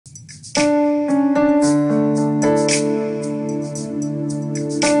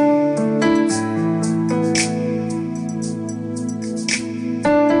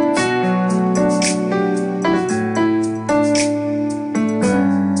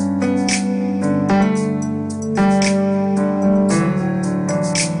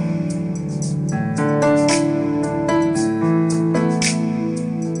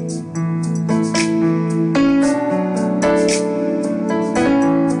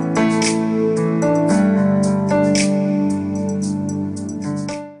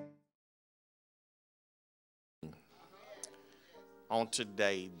on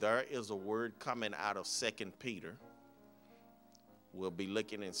today, there is a word coming out of 2 Peter. We'll be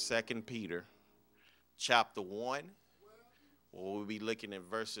looking in 2 Peter chapter 1. We'll be looking at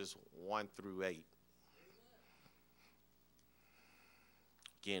verses 1 through 8.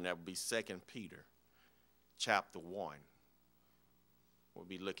 Again, that would be 2 Peter chapter 1. We'll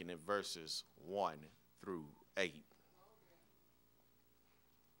be looking at verses 1 through 8.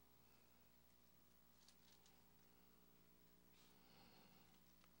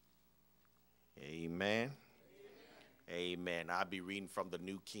 Amen. Amen. I'll be reading from the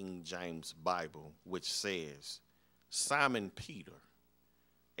New King James Bible, which says, Simon Peter,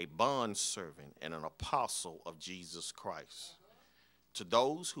 a bondservant and an apostle of Jesus Christ, to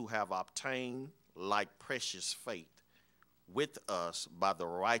those who have obtained like precious faith with us by the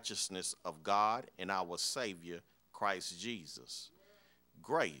righteousness of God and our Savior, Christ Jesus.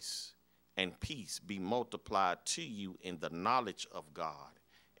 Grace and peace be multiplied to you in the knowledge of God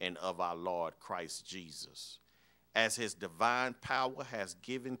and of our Lord Christ Jesus, as his divine power has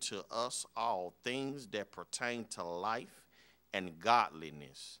given to us all things that pertain to life and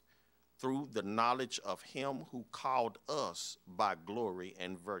godliness, through the knowledge of him who called us by glory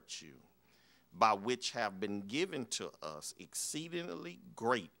and virtue, by which have been given to us exceedingly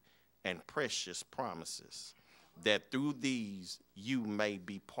great and precious promises, that through these you may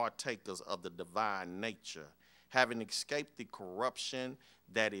be partakers of the divine nature, having escaped the corruption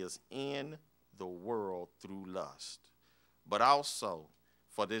that is in the world through lust. But also,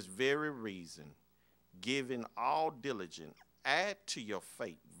 for this very reason, giving all diligence, add to your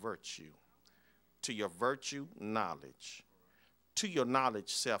faith virtue, to your virtue knowledge, to your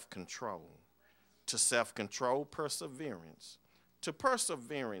knowledge self-control, to self-control perseverance, to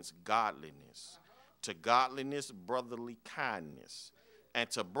perseverance godliness, to godliness brotherly kindness, and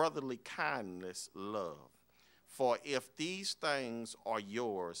to brotherly kindness love. For if these things are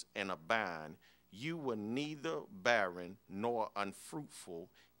yours and abound, you will neither barren nor unfruitful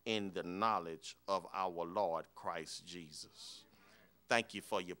in the knowledge of our Lord Christ Jesus. Thank you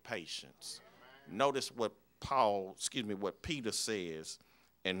for your patience. Notice what what Peter says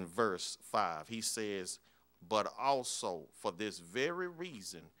in verse 5. He says, but also for this very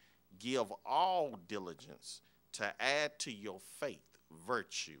reason, give all diligence to add to your faith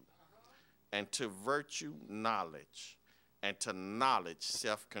virtue, and to virtue knowledge, and to knowledge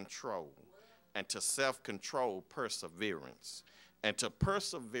self-control, and to self-control perseverance, and to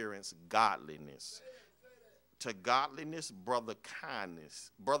perseverance godliness, to godliness brotherly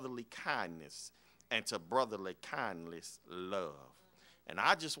kindness, and to brotherly kindness love. And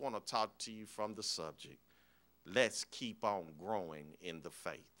I just want to talk to you from the subject. Let's keep on growing in the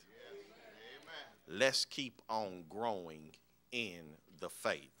faith. Amen. Let's keep on growing in the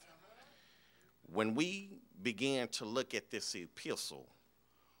faith. When we began to look at this epistle,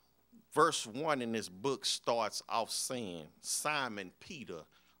 verse 1 in this book starts off saying, Simon Peter,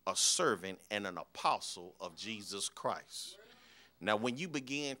 a servant and an apostle of Jesus Christ. Now, when you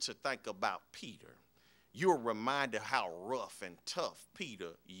begin to think about Peter, you're reminded how rough and tough Peter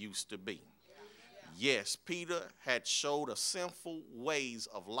used to be. Yes, Peter had showed a sinful ways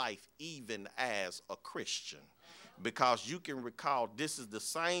of life even as a Christian. Because you can recall, this is the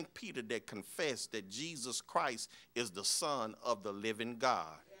same Peter that confessed that Jesus Christ is the Son of the living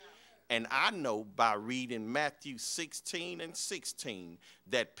God. And I know by reading Matthew 16 and 16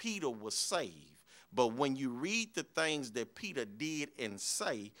 that Peter was saved. But when you read the things that Peter did and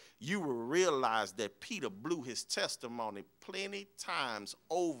say, you will realize that Peter blew his testimony plenty times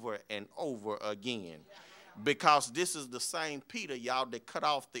over and over again. Because this is the same Peter, y'all, that cut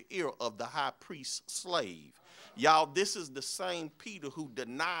off the ear of the high priest's slave. Y'all, this is the same Peter who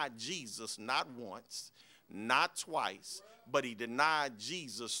denied Jesus not once, not twice, but he denied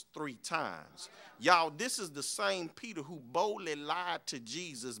Jesus 3 times. Y'all, this is the same Peter who boldly lied to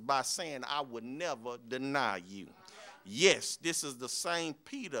Jesus by saying, I would never deny you. Yes, this is the same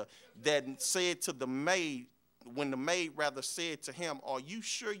Peter that said to the maid, when the maid rather said to him, are you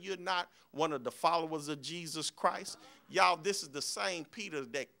sure you're not one of the followers of Jesus Christ? Y'all, this is the same Peter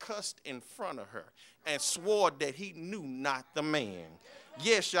that cussed in front of her and swore that he knew not the man.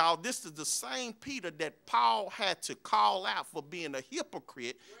 Yes, y'all, this is the same Peter that Paul had to call out for being a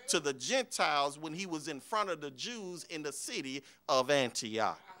hypocrite to the Gentiles when he was in front of the Jews in the city of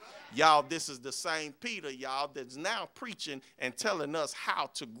Antioch. Y'all, this is the same Peter, y'all, that's now preaching and telling us how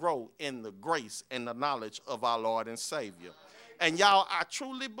to grow in the grace and the knowledge of our Lord and Savior. And y'all, I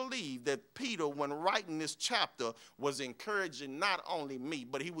truly believe that Peter, when writing this chapter, was encouraging not only me,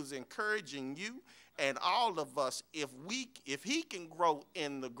 but he was encouraging you and all of us, if he can grow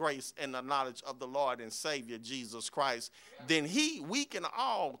in the grace and the knowledge of the Lord and Savior Jesus Christ, then we can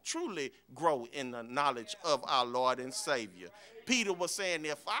all truly grow in the knowledge of our Lord and Savior. Peter was saying,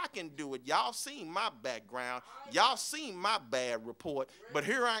 if I can do it, y'all seen my background, y'all seen my bad report, but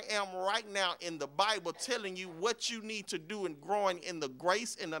here I am right now in the Bible telling you what you need to do in growing in the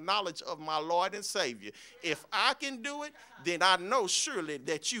grace and the knowledge of my Lord and Savior. If I can do it, then I know surely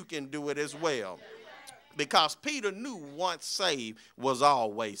that you can do it as well. Because Peter knew once saved was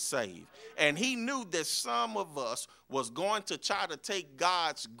always saved. And he knew that some of us was going to try to take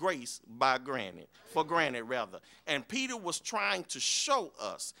God's grace for granted. And Peter was trying to show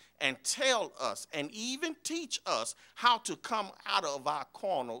us and tell us and even teach us how to come out of our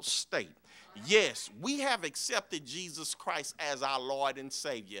carnal state. Yes, we have accepted Jesus Christ as our Lord and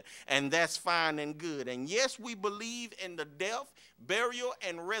Savior, and that's fine and good. And yes, we believe in the death, burial,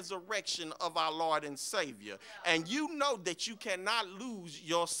 and resurrection of our Lord and Savior. And you know that you cannot lose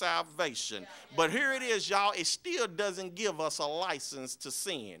your salvation. But here it is, y'all, it still doesn't give us a license to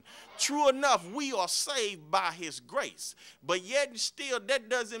sin. True enough, we are saved by his grace. But yet still, that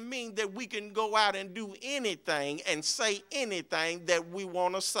doesn't mean that we can go out and do anything and say anything that we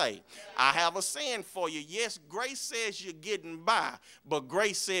want to say. I have a saying for you. Yes, grace says you're getting by, but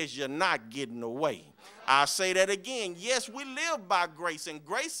grace says you're not getting away. I'll say that again. Yes, we live by grace, and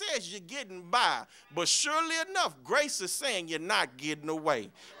grace says you're getting by, but surely enough, grace is saying you're not getting away,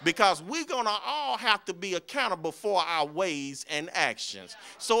 because we're going to all have to be accountable for our ways and actions.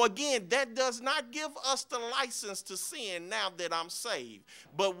 So again, that does not give us the license to sin now that I'm saved,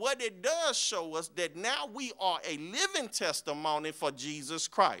 but what it does show us that now we are a living testimony for Jesus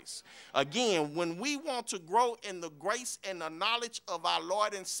Christ. Again, when we want to grow in the grace and the knowledge of our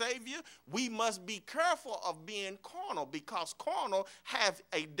Lord and Savior, we must be careful of being carnal, because carnal have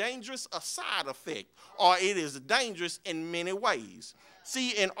a dangerous side effect, or it is dangerous in many ways.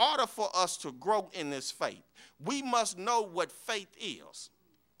 See, in order for us to grow in this faith, we must know what faith is.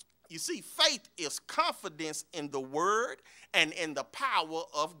 You see, faith is confidence in the word and in the power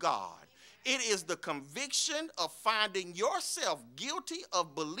of God. It is the conviction of finding yourself guilty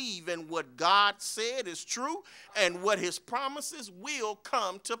of believing what God said is true and what his promises will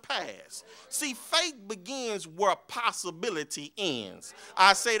come to pass. See, faith begins where possibility ends.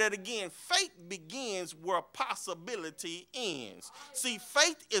 I say that again. Faith begins where possibility ends. See,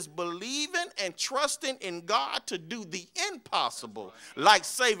 faith is believing and trusting in God to do the impossible, like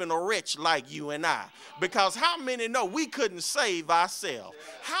saving a wretch like you and I. Because how many know we couldn't save ourselves?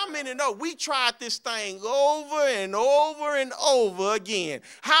 How many know we tried this thing over and over and over again?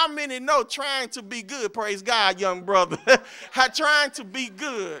 How many know trying to be good, praise God, young brother, trying to be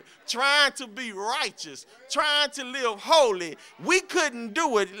good, trying to be righteous, trying to live holy, we couldn't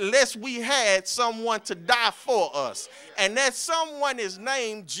do it unless we had someone to die for us. And that someone is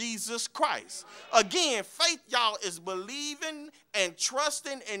named Jesus Christ. Again, faith, y'all, is believing and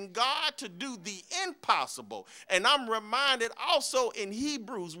trusting in God to do the impossible. And I'm reminded also in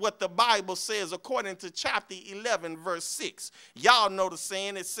Hebrews what the Bible says according to chapter 11, verse 6. Y'all know the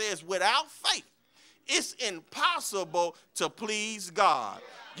saying, it says, without faith, it's impossible to please God.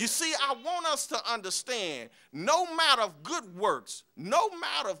 You see, I want us to understand, no matter of good works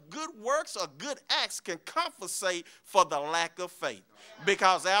or good acts can compensate for the lack of faith.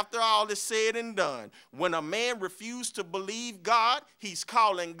 Because after all is said and done, when a man refused to believe God, he's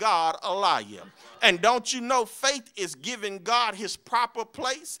calling God a liar. And don't you know, faith is giving God his proper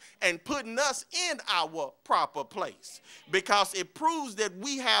place and putting us in our proper place. Because it proves that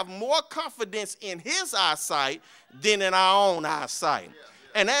we have more confidence in his eyesight than in our own eyesight.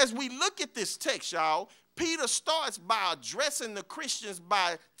 And as we look at this text, y'all, Peter starts by addressing the Christians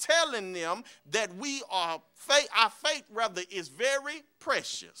by telling them that our faith is very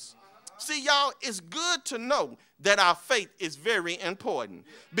precious. See, y'all, it's good to know that our faith is very important,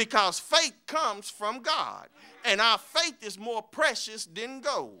 because faith comes from God, and our faith is more precious than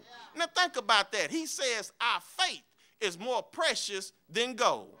gold. Now think about that. He says our faith is more precious than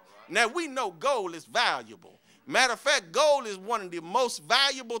gold. Now we know gold is valuable. Matter of fact, gold is one of the most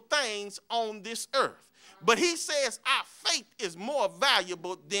valuable things on this earth. But he says our faith is more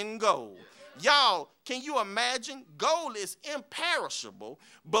valuable than gold. Y'all, can you imagine? Gold is imperishable,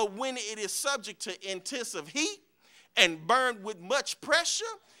 but when it is subject to intensive heat and burned with much pressure,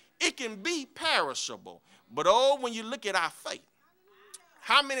 it can be perishable. But oh, when you look at our faith,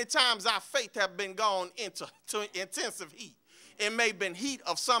 how many times our faith have been gone into intensive heat? It may have been heat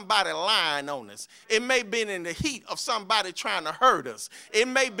of somebody lying on us. It may have been in the heat of somebody trying to hurt us. It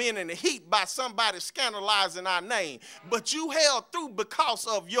may have been in the heat by somebody scandalizing our name. But you held through because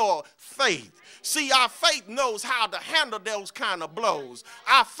of your faith. See, our faith knows how to handle those kind of blows.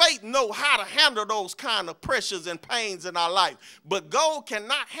 Our faith knows how to handle those kind of pressures and pains in our life. But gold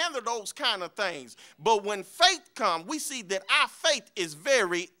cannot handle those kind of things. But when faith comes, we see that our faith is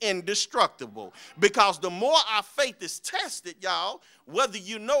very indestructible. Because the more our faith is tested, y'all, whether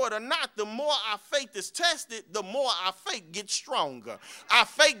you know it or not, the more our faith is tested, the more our faith gets stronger. Our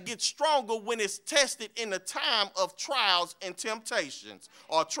faith gets stronger when it's tested in a time of trials and temptations,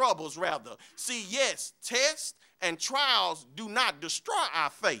 or troubles rather. See, yes, tests and trials do not destroy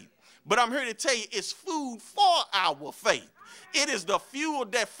our faith, but I'm here to tell you it's food for our faith. It is the fuel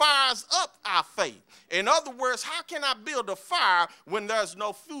that fires up our faith. In other words, how can I build a fire when there's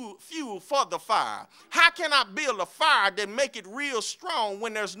no fuel for the fire? How can I build a fire that make it real strong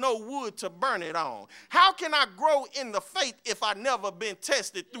when there's no wood to burn it on? How can I grow in the faith if I never been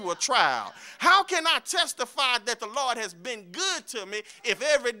tested through a trial? How can I testify that the Lord has been good to me if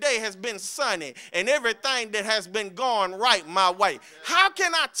every day has been sunny and everything that has been going right my way? How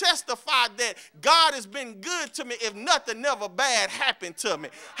can I testify that God has been good to me if nothing never bad happened to me?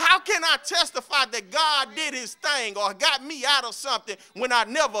 How can I testify that God did his thing or got me out of something when I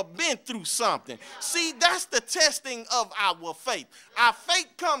never been through something? See, that's the testing of our faith. Our faith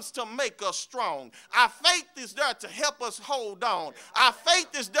comes to make us strong. Our faith is there to help us hold on. Our faith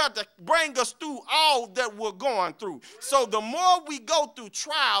is there to bring us through all that we're going through. So the more we go through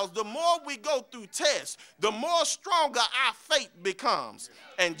trials, the more we go through tests, the more stronger our faith becomes.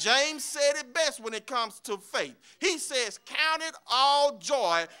 And James said it best when it comes to faith. He says, count it all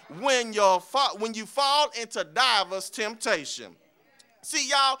joy when you fall into divers temptation. See,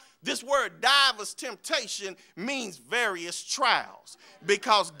 y'all, this word divers temptation means various trials,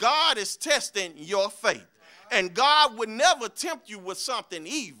 because God is testing your faith. And God would never tempt you with something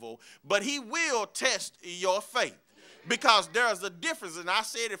evil, but he will test your faith. Because there's a difference, and I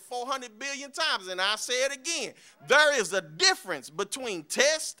said it 400 billion times, and I say it again. There is a difference between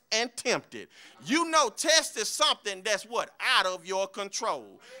test and tempted. You know, test is something that's what? Out of your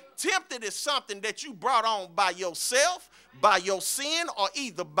control. Tempted is something that you brought on by yourself, by your sin, or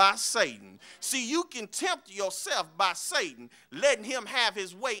either by Satan. See, you can tempt yourself by Satan, letting him have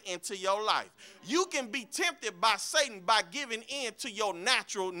his way into your life. You can be tempted by Satan by giving in to your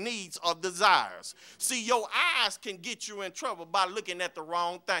natural needs or desires. See, your eyes can get you in trouble by looking at the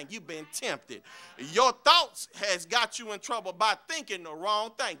wrong thing. You've been tempted. Your thoughts has got you in trouble by thinking the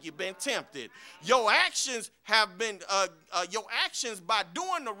wrong thing. You've been tempted. Your actions have been, by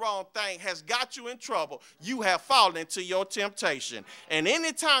doing the wrong thing has got you in trouble. You have fallen into your temptation. And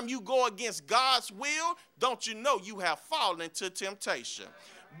anytime you go against God's will, don't you know you have fallen into temptation?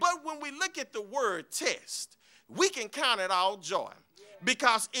 But when we look at the word test, we can count it all joy,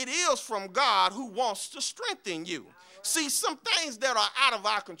 because it is from God who wants to strengthen you. See, some things that are out of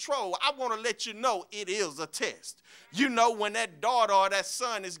our control, I want to let you know it is a test. You know, when that daughter or that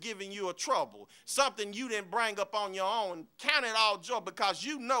son is giving you a trouble, something you didn't bring up on your own, count it all joy, because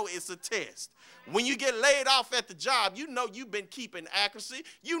you know it's a test. When you get laid off at the job, you know you've been keeping accuracy.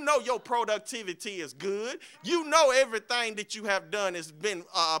 You know your productivity is good. You know everything that you have done has been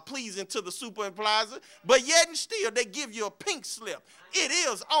pleasing to the supervisor, but yet and still they give you a pink slip. It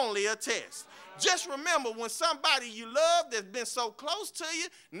is only a test. Just remember, when somebody you love that's been so close to you,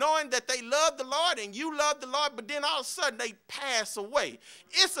 knowing that they love the Lord and you love the Lord, but then all of a sudden they pass away.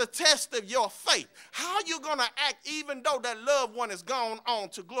 It's a test of your faith. How you going to act even though that loved one is gone on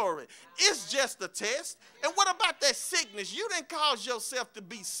to glory? It's just a test. And what about that sickness? You didn't cause yourself to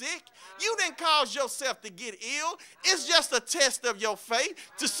be sick. You didn't cause yourself to get ill. It's just a test of your faith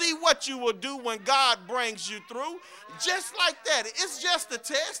to see what you will do when God brings you through. Just like that. It's just a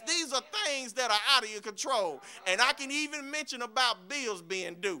test. These are things that are out of your control. And I can even mention about bills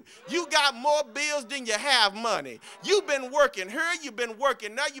being due. You got more bills than you have money. You've been working here, you've been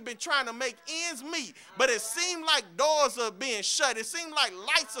working there, you've been trying to make ends meet, but it seems like doors are being shut. It seems like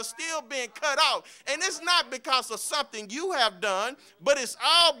lights are still being cut off. And it's not because of something you have done, but it's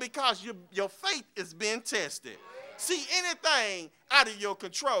all because your faith is being tested. See, anything out of your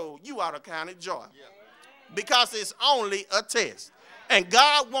control, you ought to count it joy. Because it's only a test. And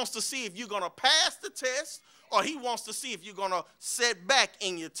God wants to see if you're going to pass the test, or he wants to see if you're going to set back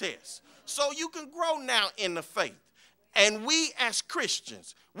in your test. So you can grow now in the faith. And we as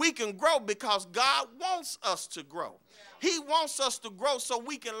Christians, we can grow because God wants us to grow. He wants us to grow so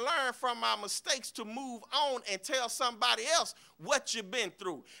we can learn from our mistakes to move on and tell somebody else what you've been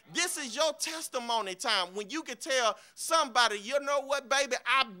through. This is your testimony time when you can tell somebody, you know what, baby,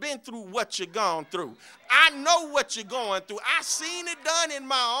 I've been through what you've gone through. I know what you're going through. I've seen it done in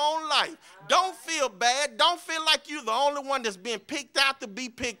my own life. Don't feel bad. Don't feel like you're the only one that's been picked out to be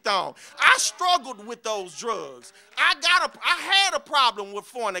picked on. I struggled with those drugs. I had a problem with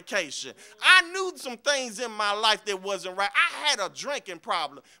fornication. I knew some things in my life that wasn't right. I had a drinking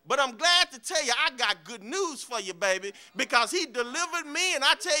problem. But I'm glad to tell you I got good news for you, baby, because he delivered me, and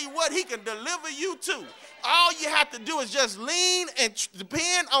I tell you what, he can deliver you too. All you have to do is just lean and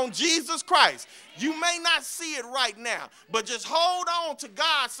depend on Jesus Christ. You may not see it right now, but just hold on to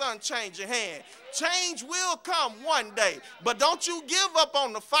God's unchanging hand. Change will come one day, but don't you give up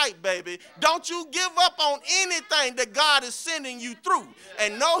on the fight, baby. Don't you give up on anything that God is sending you through.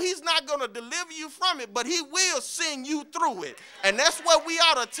 And no, he's not going to deliver you from it, but he will send you through it. And that's what we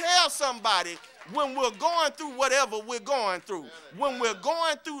ought to tell somebody when we're going through whatever we're going through, when we're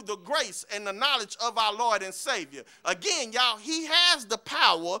going through the grace and the knowledge of our Lord and Savior. Again, y'all, he has the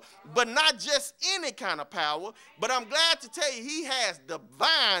power, but not just any kind of power, but I'm glad to tell you he has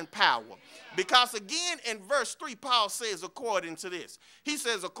divine power. Because again, in verse 3, Paul says according to this. He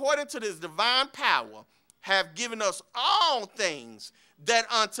says, according to this divine power, have given us all things that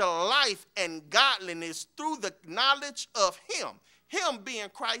unto life and godliness through the knowledge of him being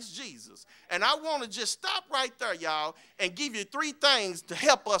Christ Jesus. And I want to just stop right there, y'all, and give you 3 things to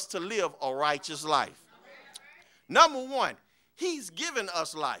help us to live a righteous life. Number 1, he's given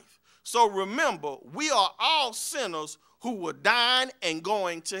us life. So remember, we are all sinners who were dying and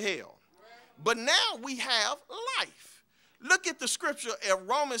going to hell. But now we have life. Look at the scripture in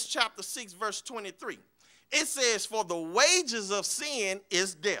Romans chapter 6, verse 23. It says, for the wages of sin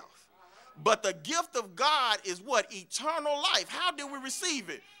is death. But the gift of God is what? Eternal life. How do we receive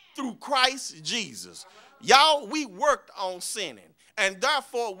it? Through Christ Jesus. Y'all, we worked on sinning, and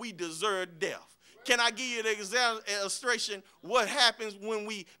therefore we deserve death. Can I give you the illustration? What happens when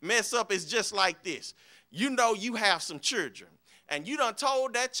we mess up is just like this. You know you have some children, and you done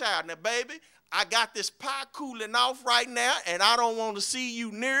told that child, now, baby, I got this pie cooling off right now, and I don't want to see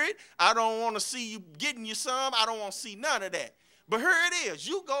you near it. I don't want to see you getting you some. I don't want to see none of that. But here it is.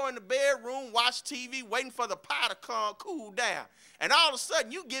 You go in the bedroom, watch TV, waiting for the pie to come cool down. And all of a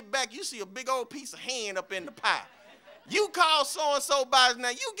sudden, you get back, you see a big old piece of hand up in the pie. You call so-and-so by his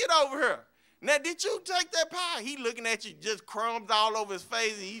name. You get over here. Now, did you take that pie? He looking at you, just crumbs all over his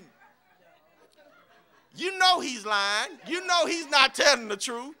face. You know he's lying. You know he's not telling the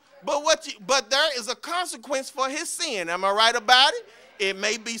truth. But there is a consequence for his sin. Am I right about it? It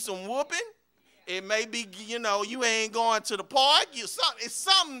may be some whooping. It may be, you know, you ain't going to the park. It's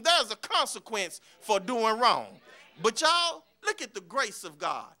something, there's a consequence for doing wrong. But y'all, look at the grace of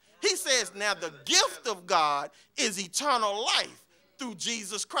God. He says, now the gift of God is eternal life through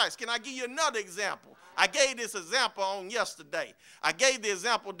Jesus Christ. Can I give you another example? I gave this example on yesterday. I gave the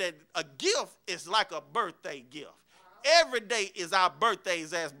example that a gift is like a birthday gift. Every day is our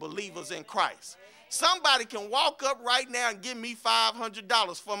birthdays as believers in Christ. Somebody can walk up right now and give me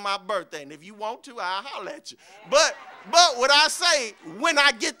 $500 for my birthday. And if you want to, I'll holler at you. But what I say, when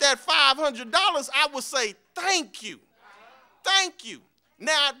I get that $500, I would say, thank you. Thank you.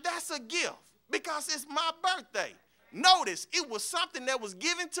 Now, that's a gift because it's my birthday. Notice, it was something that was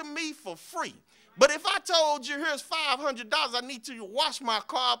given to me for free. But if I told you, here's $500, I need to wash my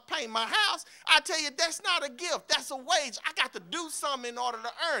car, paint my house, I tell you, that's not a gift. That's a wage. I got to do something in order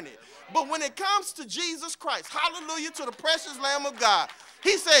to earn it. But when it comes to Jesus Christ, hallelujah to the precious Lamb of God,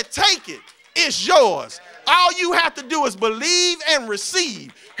 he said, take it. It's yours. All you have to do is believe and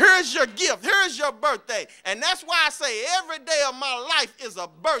receive. Here's your gift. Here's your birthday. And that's why I say every day of my life is a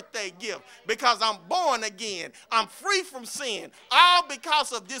birthday gift, because I'm born again. I'm free from sin, all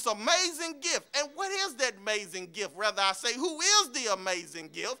because of this amazing gift. And what is that amazing gift? Rather, I say, who is the amazing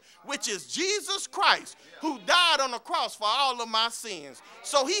gift, which is Jesus Christ, who died on the cross for all of my sins.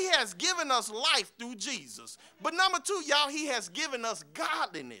 So he has given us life through Jesus. But number 2, y'all, he has given us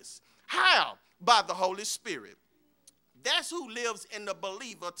godliness. How? By the Holy Spirit. That's who lives in the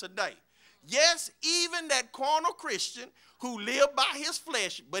believer today. Yes, even that carnal Christian who lived by his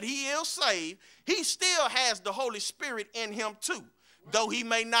flesh, but he is saved, he still has the Holy Spirit in him too. Though he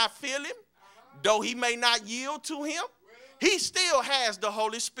may not feel him, though he may not yield to him, he still has the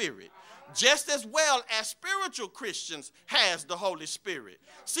Holy Spirit. Just as well as spiritual Christians has the Holy Spirit.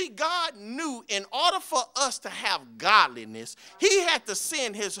 See, God knew in order for us to have godliness, he had to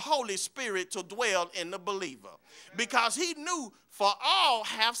send his Holy Spirit to dwell in the believer. Because he knew for all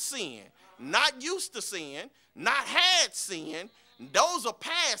have sinned. not used to sin, not had sin. Those are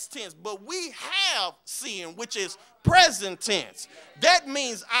past tense, but we have sin, which is present tense. That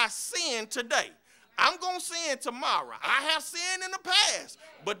means I sin today. I'm going to sin tomorrow. I have sinned in the past,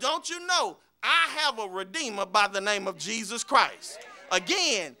 but don't you know, I have a Redeemer by the name of Jesus Christ.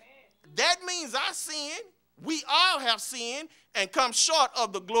 Again, that means I sin. We all have sinned and come short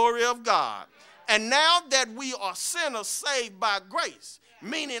of the glory of God. And now that we are sinners saved by grace,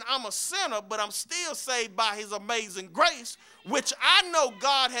 meaning I'm a sinner, but I'm still saved by his amazing grace, which I know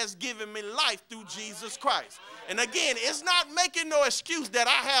God has given me life through Jesus Christ. And again, it's not making no excuse that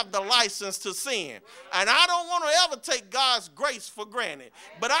I have the license to sin. And I don't want to ever take God's grace for granted.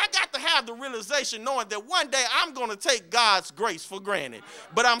 But I got to have the realization knowing that one day I'm going to take God's grace for granted.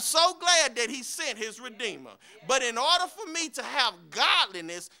 But I'm so glad that he sent his Redeemer. But in order for me to have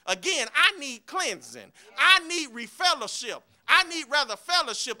godliness, again, I need cleansing. I need refellowship. I need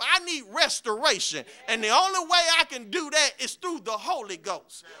fellowship. I need restoration. And the only way I can do that is through the Holy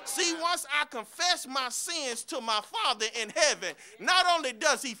Ghost. See, once I confess my sins to my Father in heaven, not only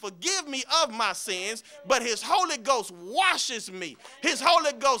does he forgive me of my sins, but his Holy Ghost washes me. His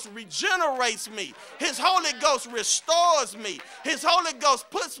Holy Ghost regenerates me. His Holy Ghost restores me. His Holy Ghost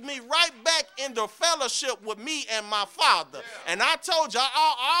puts me right back in the fellowship with me and my Father. And I told you,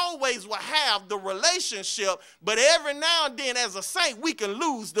 I always will have the relationship, but every now and then as a saint, we can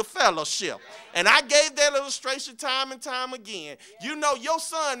lose the fellowship. And I gave that illustration time and time again. You know, your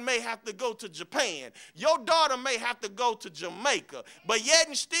son may have to go to Japan. Your daughter may have to go to Jamaica. But yet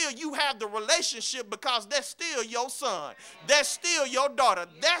and still, you have the relationship because that's still your son. That's still your daughter.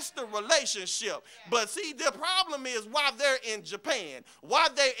 That's the relationship. But see, the problem is while they're in Japan, while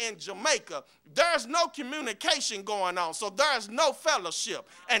they're in Jamaica, there's no communication going on. So there's no fellowship.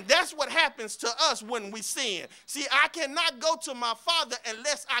 And that's what happens to us when we sin. See, I cannot go to my Father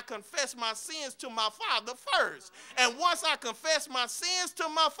unless I confess my sins to my Father first. And once I confess my sins to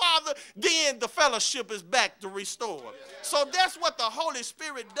my Father, then the fellowship is back to restore. So that's what the Holy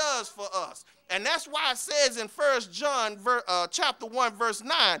Spirit does for us. And that's why it says in 1 John chapter 1, verse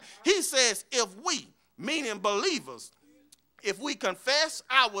 9, he says, if we, meaning believers, if we confess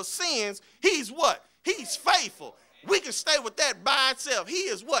our sins, he's what? He's faithful. We can stay with that by itself. He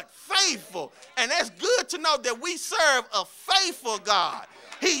is what? Faithful. And that's good to know that we serve a faithful God.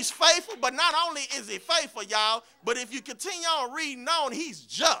 He's faithful, but not only is he faithful, y'all, but if you continue on reading on, he's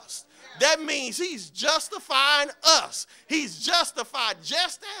just. That means he's justifying us. He's justified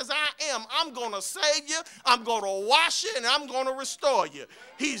just as I am. I'm going to save you, I'm going to wash you, and I'm going to restore you.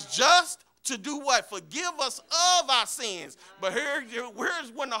 He's just to do what? Forgive us of our sins. But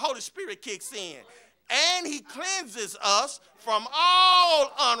here's when the Holy Spirit kicks in. And he cleanses us from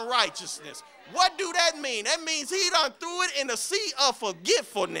all unrighteousness. What do that mean? That means he done threw it in the sea of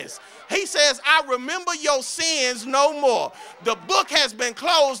forgetfulness. He says, I remember your sins no more. The book has been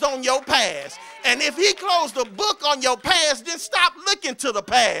closed on your past. And if he closed the book on your past, then stop looking to the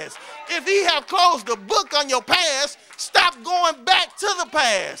past. If he have closed the book on your past, stop going back to the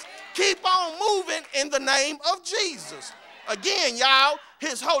past. Keep on moving in the name of Jesus. Again, y'all,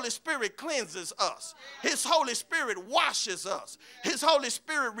 his Holy Spirit cleanses us. His Holy Spirit washes us. His Holy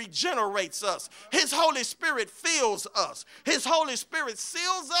Spirit regenerates us. His Holy Spirit fills us. His Holy Spirit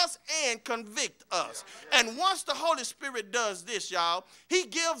seals us and convicts us. And once the Holy Spirit does this, y'all, he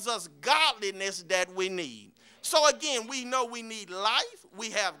gives us godliness that we need. So again, we know we need life, we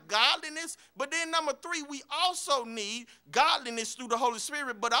have godliness, but then number 3, we also need godliness through the Holy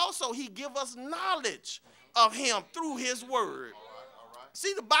Spirit, but also he gives us knowledge of him through his word.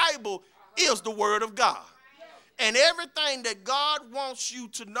 See, the Bible is the word of God. And everything that God wants you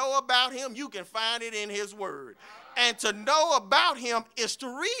to know about him, you can find it in his word. And to know about him is to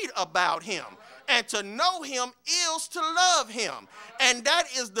read about him. And to know him is to love him. And that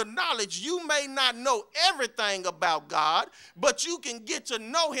is the knowledge. You may not know everything about God, but you can get to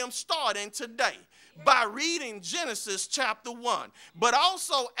know him starting today by reading Genesis chapter 1. But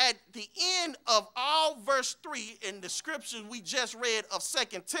also at the end of all verse 3 in the scriptures we just read of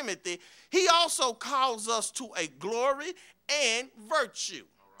 2 Timothy, he also calls us to a glory and virtue.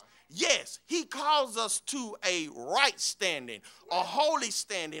 Yes, he calls us to a right standing, a holy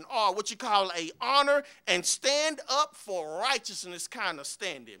standing, or what you call a honor and stand up for righteousness kind of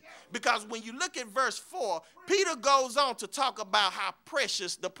standing. Because when you look at verse 4, Peter goes on to talk about how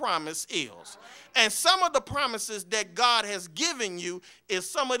precious the promise is. And some of the promises that God has given you is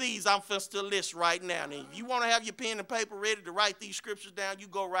some of these I'm finna to list right now. And if you want to have your pen and paper ready to write these scriptures down, you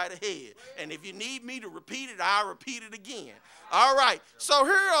go right ahead. And if you need me to repeat it, I'll repeat it again. All right, so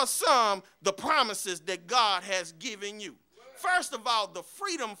here are some the promises that God has given you. First of all, the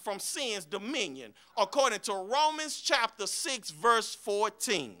freedom from sin's dominion, according to Romans chapter 6, verse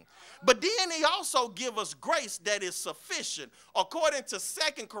 14. But then he also gives us grace that is sufficient, according to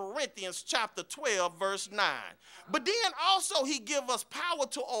 2 Corinthians chapter 12, verse 9. But then also he gives us power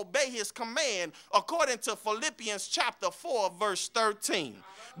to obey his command, according to Philippians chapter 4, verse 13.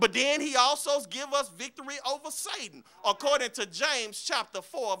 But then he also gives us victory over Satan, according to James chapter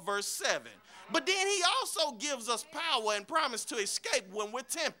 4, verse 7. But then he also gives us power and promise to escape when we're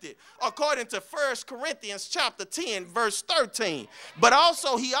tempted, according to 1 Corinthians chapter 10, verse 13. But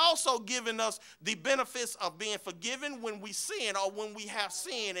also, he also given us the benefits of being forgiven when we sin or when we have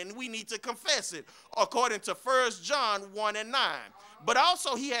sinned and we need to confess it, according to 1 John 1 and 9. But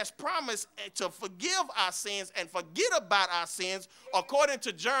also, he has promised to forgive our sins and forget about our sins, according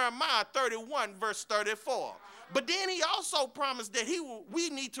to Jeremiah 31, verse 34. But then he also promised that we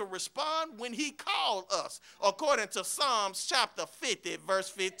need to respond when he called us, according to Psalms chapter 50, verse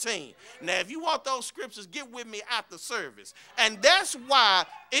 15. Now, if you want those scriptures, get with me after service. And that's why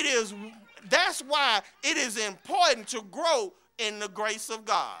it is important to grow in the grace of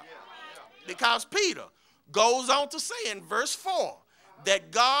God. Because Peter goes on to say in verse 4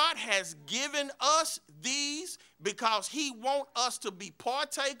 that God has given us these because he wants us to be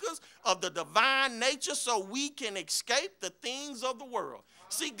partakers of the divine nature so we can escape the things of the world.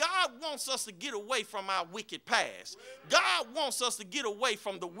 See, God wants us to get away from our wicked past. God wants us to get away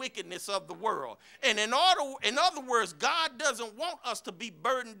from the wickedness of the world. And in other words, God doesn't want us to be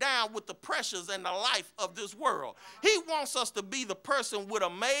burdened down with the pressures and the life of this world. He wants us to be the person with a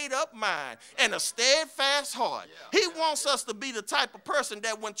made-up mind and a steadfast heart. He wants us to be the type of person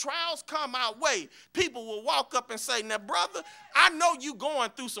that when trials come our way, people will walk up and say, now, brother, I know you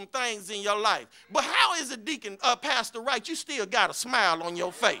going through some things in your life, but how is it, Pastor Wright, you still got a smile on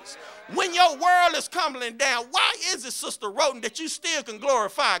your face? When your world is crumbling down, why is it, Sister Rhoden, that you still can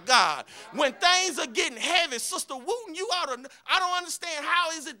glorify God? When things are getting heavy, Sister Wooten, I don't understand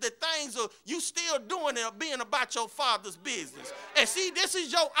how is it that things are, you still doing it or being about your Father's business. And see, this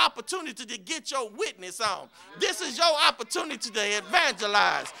is your opportunity to get your witness on. This is your opportunity to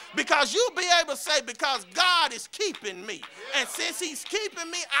evangelize, because you'll be able to say, because God is keeping me. And since he's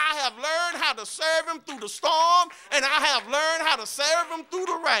keeping me, I have learned how to serve him through the storm, and I have learned how to serve him through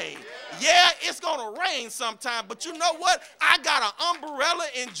the rain. Yeah, it's going to rain sometime, but you know what? I got an umbrella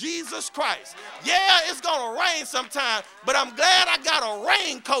in Jesus Christ. Yeah, it's going to rain sometime, but I'm glad I got a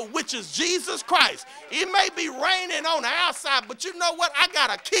raincoat, which is Jesus Christ. It may be raining on the outside, but you know what? I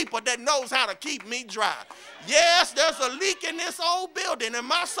got a keeper that knows how to keep me dry. Yes, there's a leak in this old building, and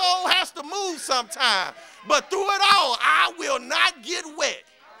my soul has to move sometime. But through it all, I will not get wet.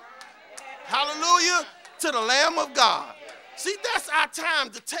 Hallelujah to the Lamb of God. See, that's our time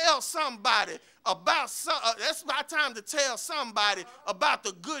to tell somebody about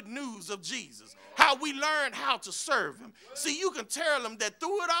the good news of Jesus, how we learn how to serve him. See, you can tell them that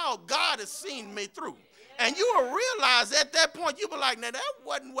through it all, God has seen me through. And you will realize at that point, you'll be like, now, that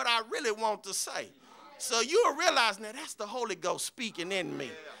wasn't what I really want to say. So you will realize, now, that's the Holy Ghost speaking in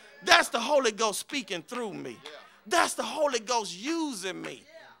me. That's the Holy Ghost speaking through me. That's the Holy Ghost using me.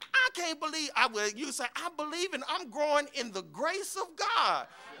 I can't believe, you say, I believe and I'm growing in the grace of God.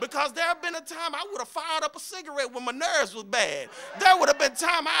 Because there have been a time I would have fired up a cigarette when my nerves was bad. There would have been a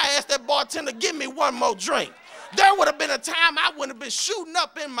time I asked that bartender, give me one more drink. There would have been a time I wouldn't have been shooting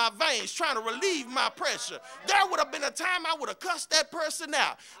up in my veins trying to relieve my pressure. There would have been a time I would have cussed that person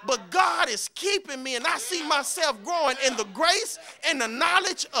out. But God is keeping me, and I see myself growing in the grace and the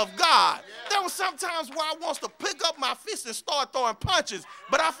knowledge of God. There were some times where I want to pick up my fist and start throwing punches,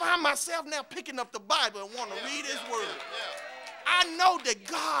 but I find myself now picking up the Bible and want to read his word. I know that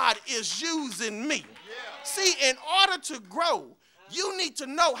God is using me. See, in order to grow, you need to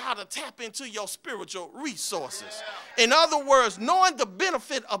know how to tap into your spiritual resources. In other words, knowing the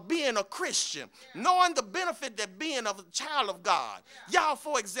benefit of being a Christian, knowing the benefit that being a child of God. Y'all,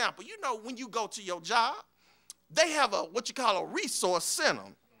 for example, you know when you go to your job, they have what you call a resource center.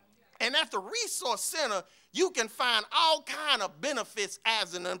 And at the resource center, you can find all kind of benefits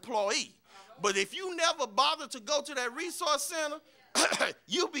as an employee. But if you never bother to go to that resource center,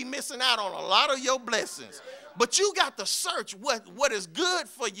 you'll be missing out on a lot of your blessings. But you got to search what is good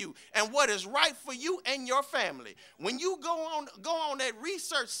for you and what is right for you and your family. When you go on that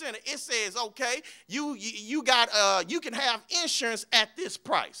research center, it says, okay, you can have insurance at this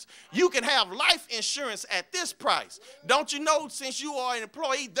price. You can have life insurance at this price. Don't you know, since you are an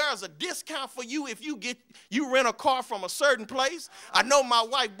employee, there's a discount for you if you rent a car from a certain place? I know my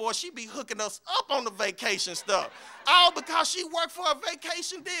wife, boy, she be hooking us up on the vacation stuff. All because she worked for a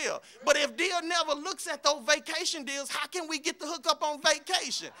vacation deal. But if deal never looks at those vacation vacation deals. How can we get the hook up on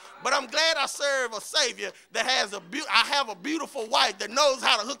vacation? But I'm glad I serve a Savior that has I have a beautiful wife that knows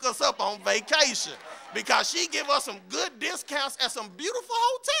how to hook us up on vacation, because she give us some good discounts at some beautiful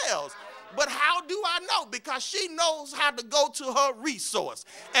hotels. But how do I know? Because she knows how to go to her resource.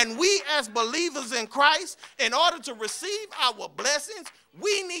 And we as believers in Christ, in order to receive our blessings,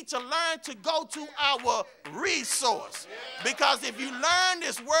 we need to learn to go to our resource. Because if you learn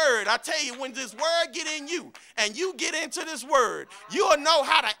this word, I tell you, when this word get in you and you get into this word, you'll know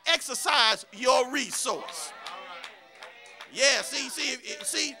how to exercise your resource. Yeah, see,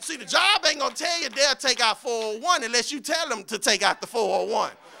 the job ain't going to tell you they'll take out 401 unless you tell them to take out the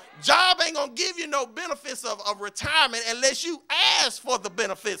 401. Job ain't going to give you no benefits of retirement unless you ask for the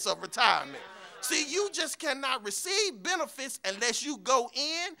benefits of retirement. See, you just cannot receive benefits unless you go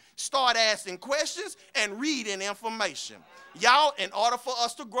in, start asking questions, and reading information. Y'all, in order for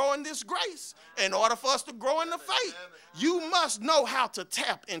us to grow in this grace, in order for us to grow in the faith, you must know how to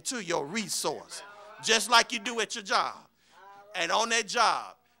tap into your resource, just like you do at your job. And on that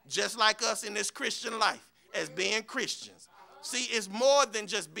job, just like us in this Christian life as being Christians. See, it's more than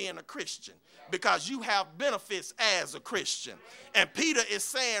just being a Christian, because you have benefits as a Christian. And Peter is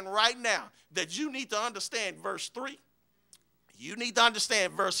saying right now that you need to understand verse 3, you need to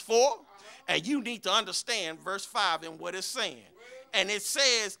understand verse 4, and you need to understand verse 5 and what it's saying. And it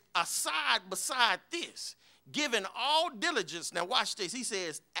says, beside this, giving all diligence. Now watch this. He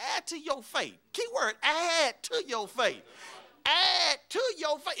says, add to your faith. Key word, add to your faith. Add to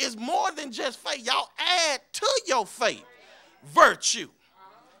your faith. It's more than just faith. Y'all, add to your faith virtue.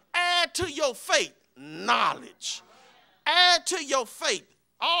 Add to your faith knowledge. Add to your faith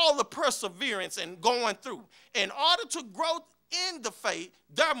all the perseverance and going through. In order to grow in the faith,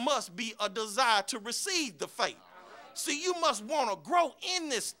 there must be a desire to receive the faith. See, you must want to grow in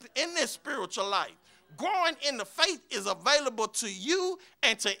this spiritual life. Growing in the faith is available to you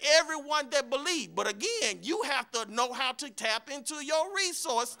and to everyone that believes. But again, you have to know how to tap into your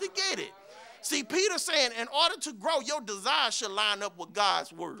resource to get it. See, Peter's saying in order to grow, your desire should line up with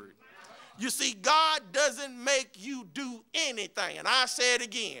God's word. You see, God doesn't make you do anything. And I say it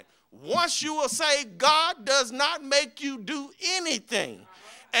again. Once you are saved, God does not make you do anything.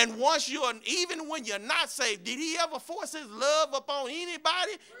 And once even when you're not saved, did he ever force his love upon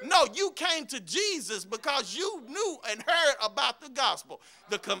anybody? No, you came to Jesus because you knew and heard about the gospel.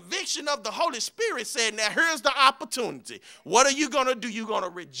 The conviction of the Holy Spirit said, now here's the opportunity. What are you going to do? You going to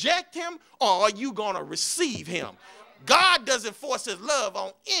reject him, or are you going to receive him? God doesn't force his love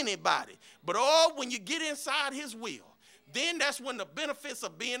on anybody. But when you get inside his will, then that's when the benefits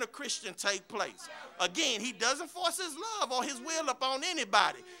of being a Christian take place. Again, he doesn't force his love or his will upon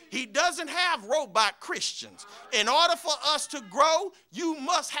anybody. He doesn't have robot Christians. In order for us to grow, you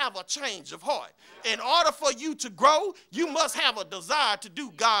must have a change of heart. In order for you to grow, you must have a desire to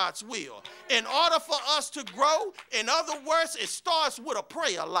do God's will. In order for us to grow, in other words, it starts with a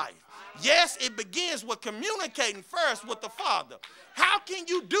prayer life. Yes, it begins with communicating first with the Father. How can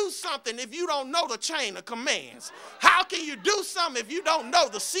you do something if you don't know the chain of commands? How can you do something if you don't know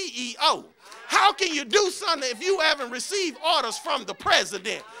the CEO? How can you do something if you haven't received orders from the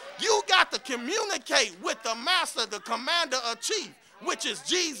president? You got to communicate with the master, the commander-in-chief, which is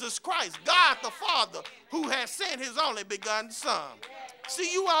Jesus Christ, God the Father, who has sent his only begotten Son. See,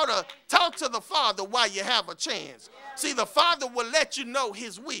 you ought to talk to the Father while you have a chance. See, the Father will let you know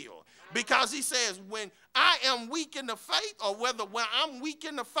his will. Because he says, when I am weak in the faith, or whether when I'm weak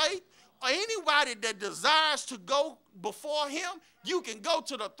in the faith, or anybody that desires to go before him, you can go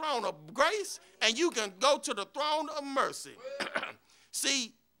to the throne of grace and you can go to the throne of mercy.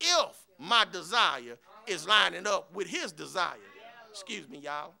 See, if my desire is lining up with his desire. Excuse me,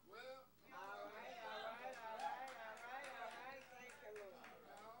 y'all.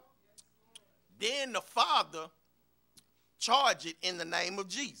 Then the Father charge it in the name of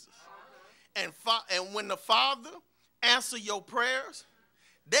Jesus. And when the Father answers your prayers,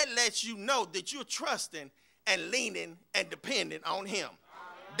 that lets you know that you're trusting and leaning and dependent on him.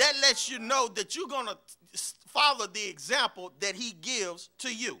 That lets you know that you're going to follow the example that he gives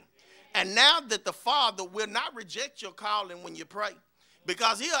to you. And now that the Father will not reject your calling when you pray,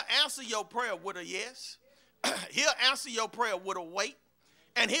 because he'll answer your prayer with a yes. He'll answer your prayer with a wait.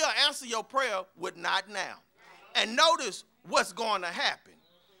 And he'll answer your prayer with not now. And notice what's going to happen.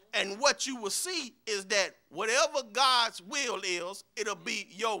 And what you will see is that whatever God's will is, it'll be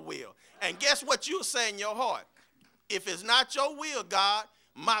your will. And guess what you'll say in your heart? If it's not your will, God,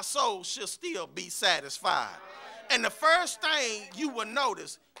 my soul should still be satisfied. And the first thing you will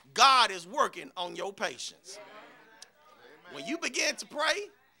notice, God is working on your patience. When you begin to pray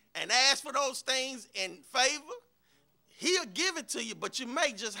and ask for those things in favor, he'll give it to you, but you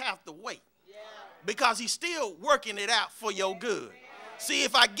may just have to wait because he's still working it out for your good. See,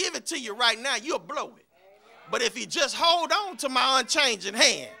 if I give it to you right now, you'll blow it. But if you just hold on to my unchanging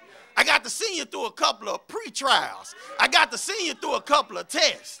hand, I got to send you through a couple of pre-trials. I got to send you through a couple of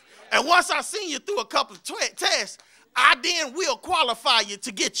tests. And once I send you through a couple of tests, I then will qualify you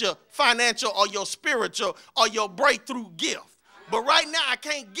to get your financial or your spiritual or your breakthrough gift. But right now, I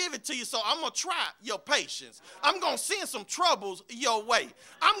can't give it to you, so I'm going to try your patience. I'm going to send some troubles your way.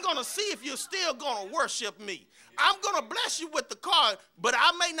 I'm going to see if you're still going to worship me. I'm going to bless you with the car, but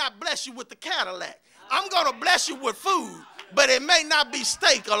I may not bless you with the Cadillac. I'm going to bless you with food, but it may not be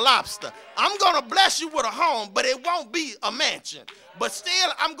steak or lobster. I'm going to bless you with a home, but it won't be a mansion. But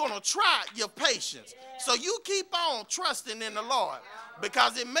still, I'm going to try your patience. So you keep on trusting in the Lord,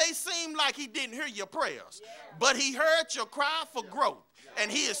 because it may seem like he didn't hear your prayers, but he heard your cry for growth, and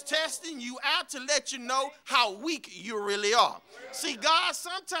he is testing you out to let you know how weak you really are. See, God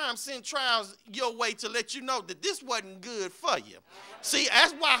sometimes sends trials your way to let you know that this wasn't good for you. See,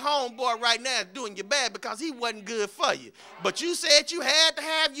 that's why homeboy right now is doing you bad, because he wasn't good for you. But you said you had to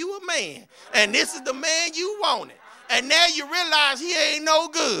have you a man, and this is the man you wanted. And now you realize he ain't no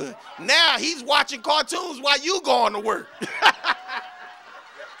good. Now he's watching cartoons while you going to work.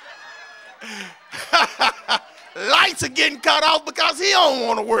 Lights are getting cut off because he don't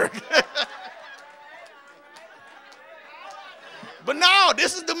want to work. But no,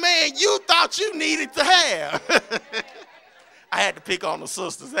 this is the man you thought you needed to have. I had to pick on the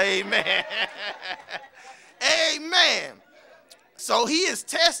sisters. Amen. Amen. So he is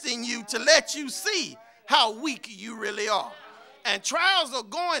testing you to let you see how weak you really are. And trials are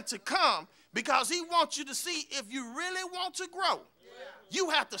going to come because he wants you to see if you really want to grow. You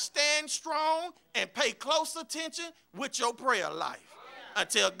have to stand strong and pay close attention with your prayer life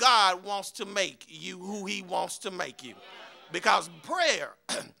until God wants to make you who he wants to make you. Because prayer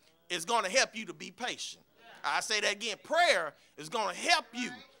is going to help you to be patient. I say that again. Prayer is going to help you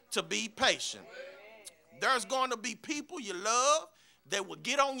to be patient. There's going to be people you love that will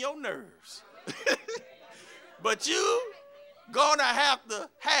get on your nerves. But you going to have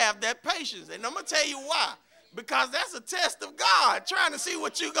that patience. And I'm going to tell you why. Because that's a test of God trying to see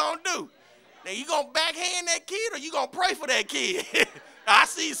what you're going to do. Now, you going to backhand that kid or you going to pray for that kid? I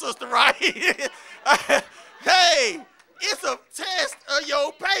see, Sister Right. Hey, it's a test of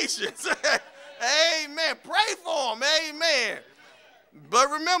your patience. Amen. Pray for them. Amen. But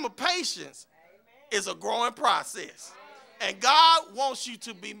remember, patience is a growing process. And God wants you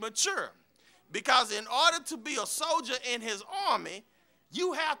to be mature. Because in order to be a soldier in his army,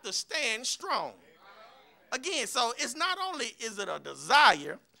 you have to stand strong. Again, so it's not only is it a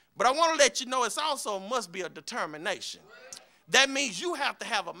desire, but I want to let you know it's also must be a determination. That means you have to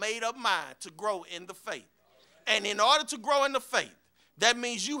have a made-up mind to grow in the faith. And in order to grow in the faith, that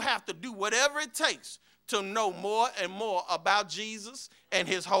means you have to do whatever it takes to know more and more about Jesus and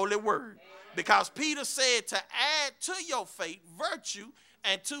his holy word. Because Peter said to add to your faith virtue,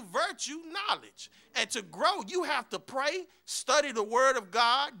 and to virtue knowledge. And to grow, you have to pray, study the word of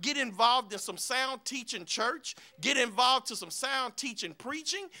God, get involved in some sound teaching church, get involved in some sound teaching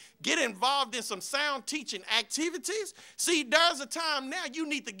preaching, get involved in some sound teaching activities. See, there's a time now you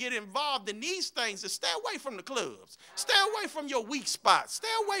need to get involved in these things and stay away from the clubs. Stay away from your weak spots. Stay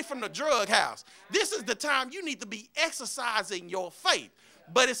away from the drug house. This is the time you need to be exercising your faith.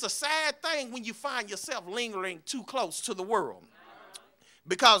 But it's a sad thing when you find yourself lingering too close to the world.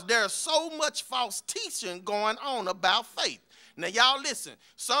 Because there's so much false teaching going on about faith. Now, y'all listen.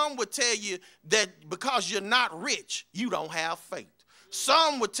 Some would tell you that because you're not rich, you don't have faith.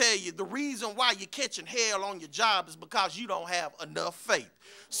 Some would tell you the reason why you're catching hell on your job is because you don't have enough faith.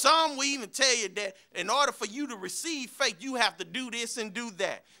 Some will even tell you that in order for you to receive faith, you have to do this and do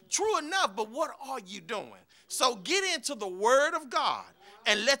that. True enough, but what are you doing? So get into the word of God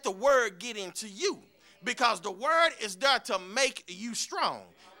and let the word get into you. Because the word is there to make you strong.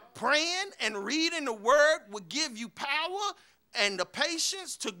 Praying and reading the word will give you power and the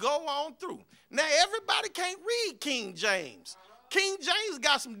patience to go on through. Now, everybody can't read King James. King James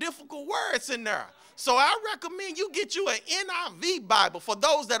got some difficult words in there. So I recommend you get you an NIV Bible for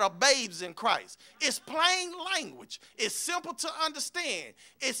those that are babes in Christ. It's plain language. It's simple to understand.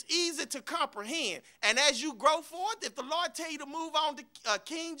 It's easy to comprehend. And as you grow forth, if the Lord tell you to move on to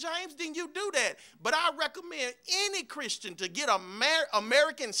King James, then you do that. But I recommend any Christian to get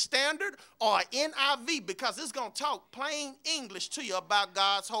American Standard or NIV because it's going to talk plain English to you about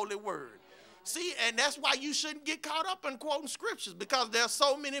God's holy word. See, and that's why you shouldn't get caught up in quoting scriptures, because there's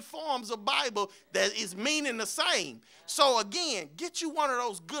so many forms of Bible that is meaning the same. So again, get you one of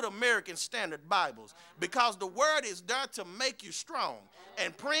those good American Standard Bibles, because the word is there to make you strong.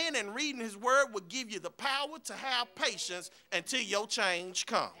 And praying and reading his word will give you the power to have patience until your change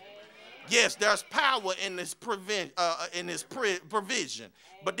comes. Yes, there's power in this provision.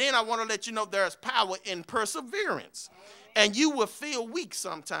 But then I want to let you know there's power in perseverance. And you will feel weak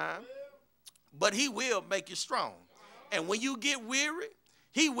sometimes, but he will make you strong. And when you get weary,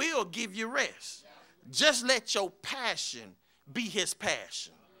 he will give you rest. Just let your passion be his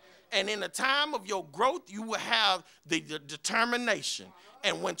passion. And in the time of your growth, you will have the determination.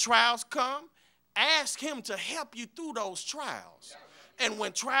 And when trials come, ask him to help you through those trials. And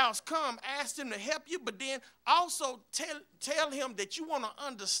when trials come, ask him to help you, but then also tell him that you want to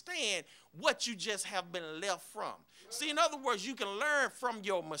understand what you just have been left from. See, in other words, you can learn from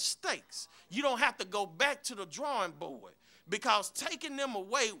your mistakes. You don't have to go back to the drawing board, because taking them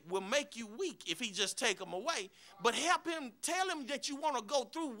away will make you weak if he just take them away. But help him, tell him that you want to go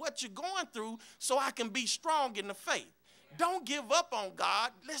through what you're going through so I can be strong in the faith. Don't give up on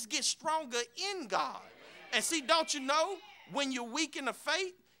God. Let's get stronger in God. And see, don't you know, when you're weak in the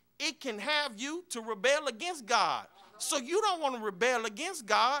faith, it can have you to rebel against God. So you don't want to rebel against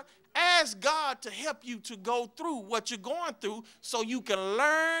God. Ask God to help you to go through what you're going through so you can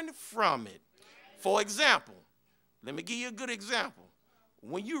learn from it. For example, let me give you a good example.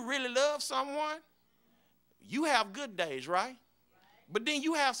 When you really love someone, you have good days, right? But then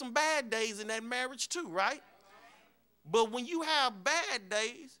you have some bad days in that marriage too, right? But when you have bad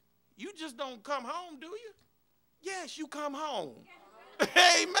days, you just don't come home, do you? Yes, you come home.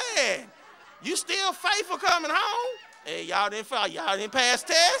 Amen. You still faithful coming home? Hey, y'all didn't pass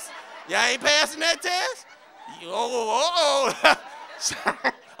tests? Y'all ain't passing that test?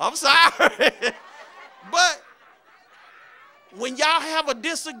 I'm sorry. But when y'all have a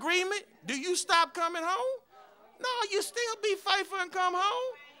disagreement, do you stop coming home? No, you still be faithful and come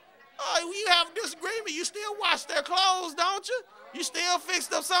home. Oh, you have a disagreement, you still wash their clothes, don't you? You still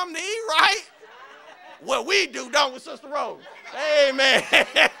fixed up something to eat, right? Well, we do, don't we, Sister Rhoden? Amen.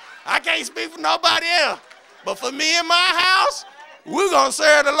 I can't speak for nobody else. But for me and my house, we're going to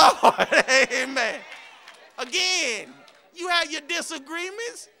serve the Lord. Amen. Again, you have your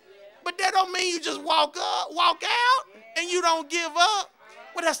disagreements, but that don't mean you just walk out, and you don't give up.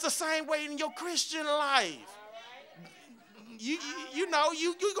 Well, that's the same way in your Christian life. You know,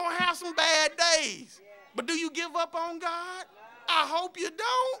 you're going to have some bad days. But do you give up on God? I hope you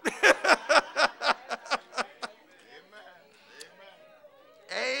don't.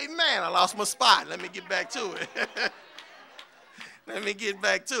 Amen. I lost my spot. Let me get back to it.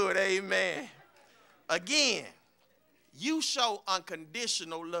 Amen. Again, you show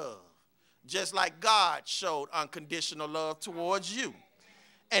unconditional love, just like God showed unconditional love towards you.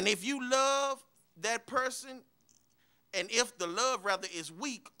 And if you love that person, and if the love rather is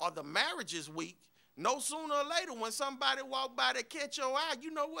weak or the marriage is weak, no sooner or later when somebody walk by that catch your eye, you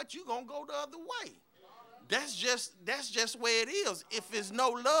know what? You're going to go the other way. That's just where it is. If there's no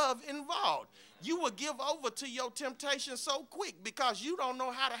love involved, you will give over to your temptation so quick because you don't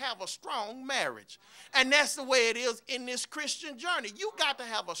know how to have a strong marriage. And that's the way it is in this Christian journey. You got to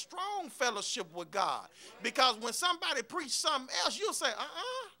have a strong fellowship with God, because when somebody preaches something else, you'll say,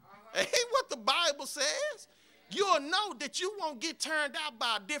 it ain't what the Bible says. You'll know that you won't get turned out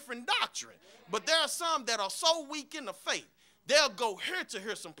by a different doctrine. But there are some that are so weak in the faith, they'll go here to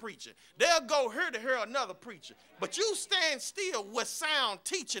hear some preaching. They'll go here to hear another preacher. But you stand still with sound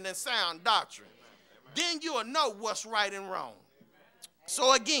teaching and sound doctrine. Then you'll know what's right and wrong.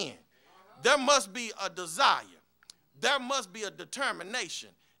 So again, there must be a desire. There must be a determination.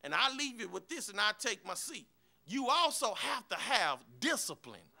 And I leave you with this and I take my seat. You also have to have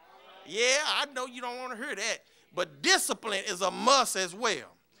discipline. Yeah, I know you don't want to hear that. But discipline is a must as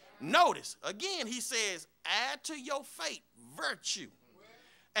well. Notice, again, he says, add to your faith virtue,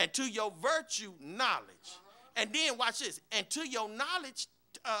 and to your virtue knowledge. And then, watch this, and to your knowledge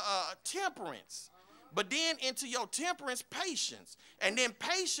temperance. But then into your temperance, patience. And then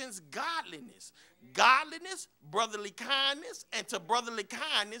patience, godliness. Godliness, brotherly kindness. And to brotherly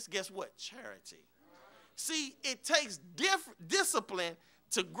kindness, guess what? Charity. See, it takes discipline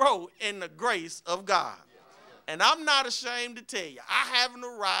to grow in the grace of God. And I'm not ashamed to tell you, I haven't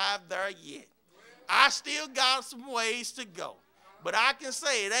arrived there yet. I still got some ways to go. But I can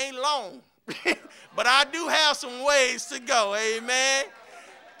say it ain't long. But I do have some ways to go, amen?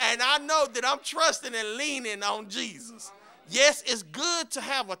 And I know that I'm trusting and leaning on Jesus. Yes, it's good to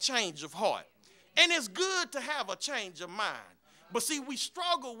have a change of heart. And it's good to have a change of mind. But see, we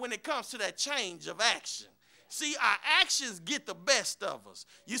struggle when it comes to that change of action. See, our actions get the best of us.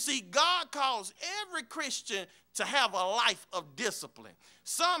 You see, God calls every Christian to have a life of discipline.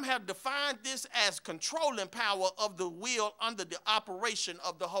 Some have defined this as controlling power of the will under the operation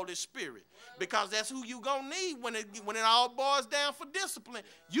of the Holy Spirit, because that's who you're going to need when it all boils down for discipline.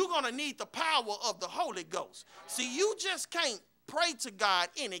 You're going to need the power of the Holy Ghost. See, you just can't pray to God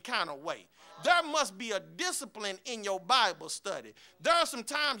any kind of way. There must be a discipline in your Bible study. There are some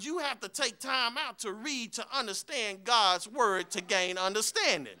times you have to take time out to read, to understand God's word, to gain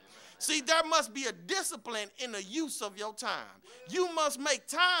understanding. See, there must be a discipline in the use of your time. You must make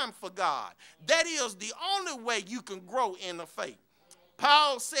time for God. That is the only way you can grow in the faith.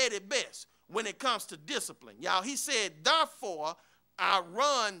 Paul said it best when it comes to discipline. Y'all, he said, therefore, I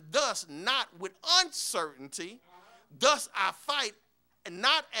run thus not with uncertainty, thus I fight, and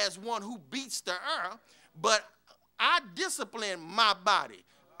not as one who beats the air, but I discipline my body.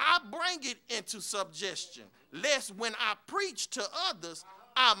 I bring it into subjection, lest when I preach to others,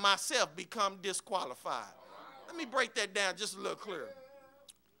 I myself become disqualified. Let me break that down just a little clearer.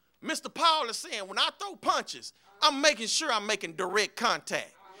 Mr. Paul is saying, when I throw punches, I'm making sure I'm making direct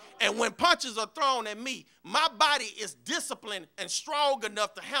contact. And when punches are thrown at me, my body is disciplined and strong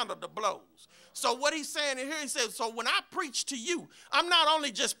enough to handle the blows. So what he's saying in here, he says, so when I preach to you, I'm not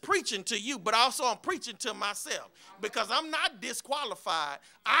only just preaching to you, but also I'm preaching to myself, because I'm not disqualified.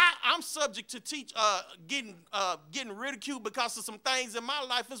 I'm subject to getting ridiculed because of some things in my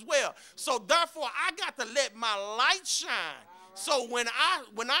life as well. So therefore, I got to let my light shine. So when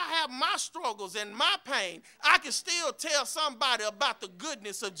I have my struggles and my pain, I can still tell somebody about the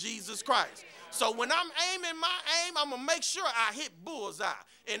goodness of Jesus Christ. So when I'm aiming my aim, I'm going to make sure I hit bullseye.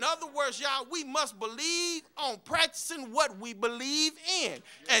 In other words, y'all, we must believe on practicing what we believe in.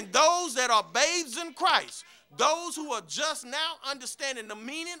 And those that are babes in Christ, those who are just now understanding the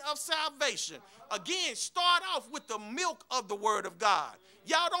meaning of salvation, again, start off with the milk of the word of God.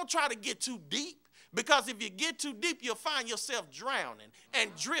 Y'all don't try to get too deep. Because if you get too deep, you'll find yourself drowning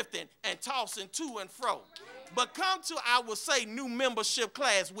and drifting and tossing to and fro. But come to, I would say, new membership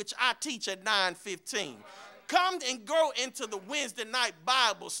class, which I teach at 9:15. Come and go into the Wednesday night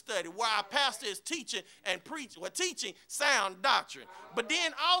Bible study where our pastor is teaching and teaching sound doctrine. But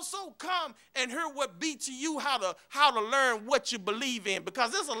then also come and hear what be to you how to learn what you believe in.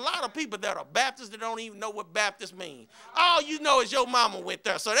 Because there's a lot of people that are Baptists that don't even know what Baptist means. All you know is your mama went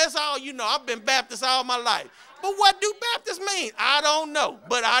there. So that's all you know. I've been Baptist all my life. But what do Baptists mean? I don't know.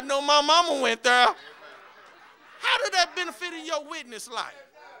 But I know my mama went there. How did that benefit in your witness life?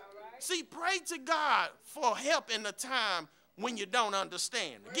 See, pray to God for help in the time when you don't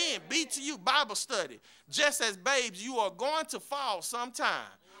understand. Again, be to you Bible study. Just as babes, you are going to fall sometime.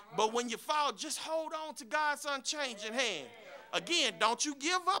 But when you fall, just hold on to God's unchanging hand. Again, don't you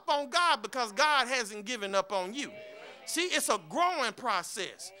give up on God, because God hasn't given up on you. See, it's a growing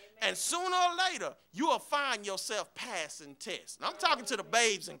process. And sooner or later, you will find yourself passing tests. And I'm talking to the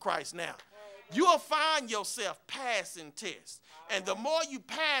babes in Christ now. You will find yourself passing tests. And the more you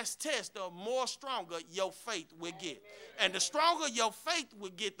pass tests, the more stronger your faith will get. And the stronger your faith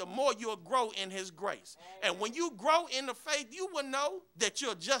will get, the more you'll grow in his grace. And when you grow in the faith, you will know that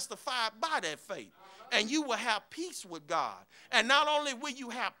you're justified by that faith. And you will have peace with God. And not only will you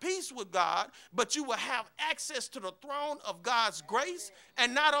have peace with God, but you will have access to the throne of God's grace.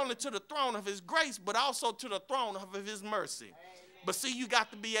 And not only to the throne of his grace, but also to the throne of his mercy. But see, you got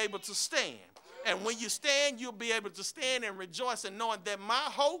to be able to stand. And when you stand, you'll be able to stand and rejoice in knowing that my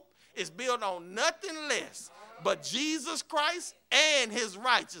hope is built on nothing less but Jesus Christ and his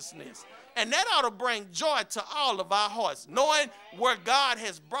righteousness. And that ought to bring joy to all of our hearts, knowing where God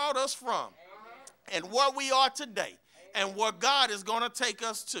has brought us from and where we are today and where God is going to take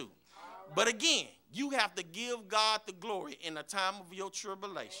us to. But again, you have to give God the glory in the time of your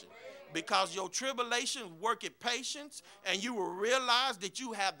tribulation. Because your tribulation worketh patience, and you will realize that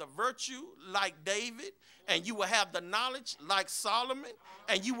you have the virtue like David, and you will have the knowledge like Solomon,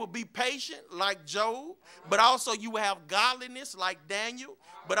 and you will be patient like Job, but also you will have godliness like Daniel,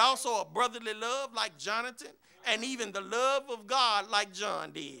 but also a brotherly love like Jonathan, and even the love of God like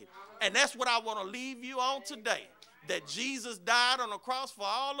John did. And that's what I want to leave you on today, that Jesus died on the cross for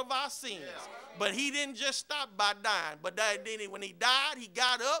all of our sins. But he didn't just stop by dying, but then when he died, he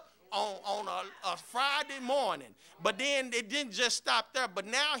got up on a Friday morning. But then it didn't just stop there, but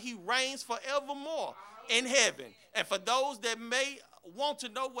now he reigns forevermore in heaven. And for those that may want to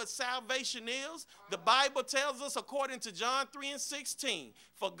know what salvation is, the Bible tells us according to John 3:16,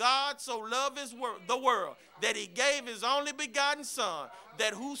 for God so loved the world that he gave his only begotten son,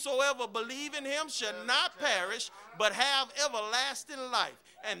 that whosoever believe in him shall not perish, but have everlasting life.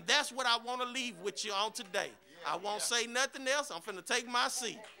 And that's what I want to leave with you on today. I won't say nothing else. I'm finna take my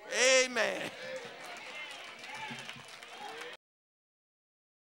seat. Amen.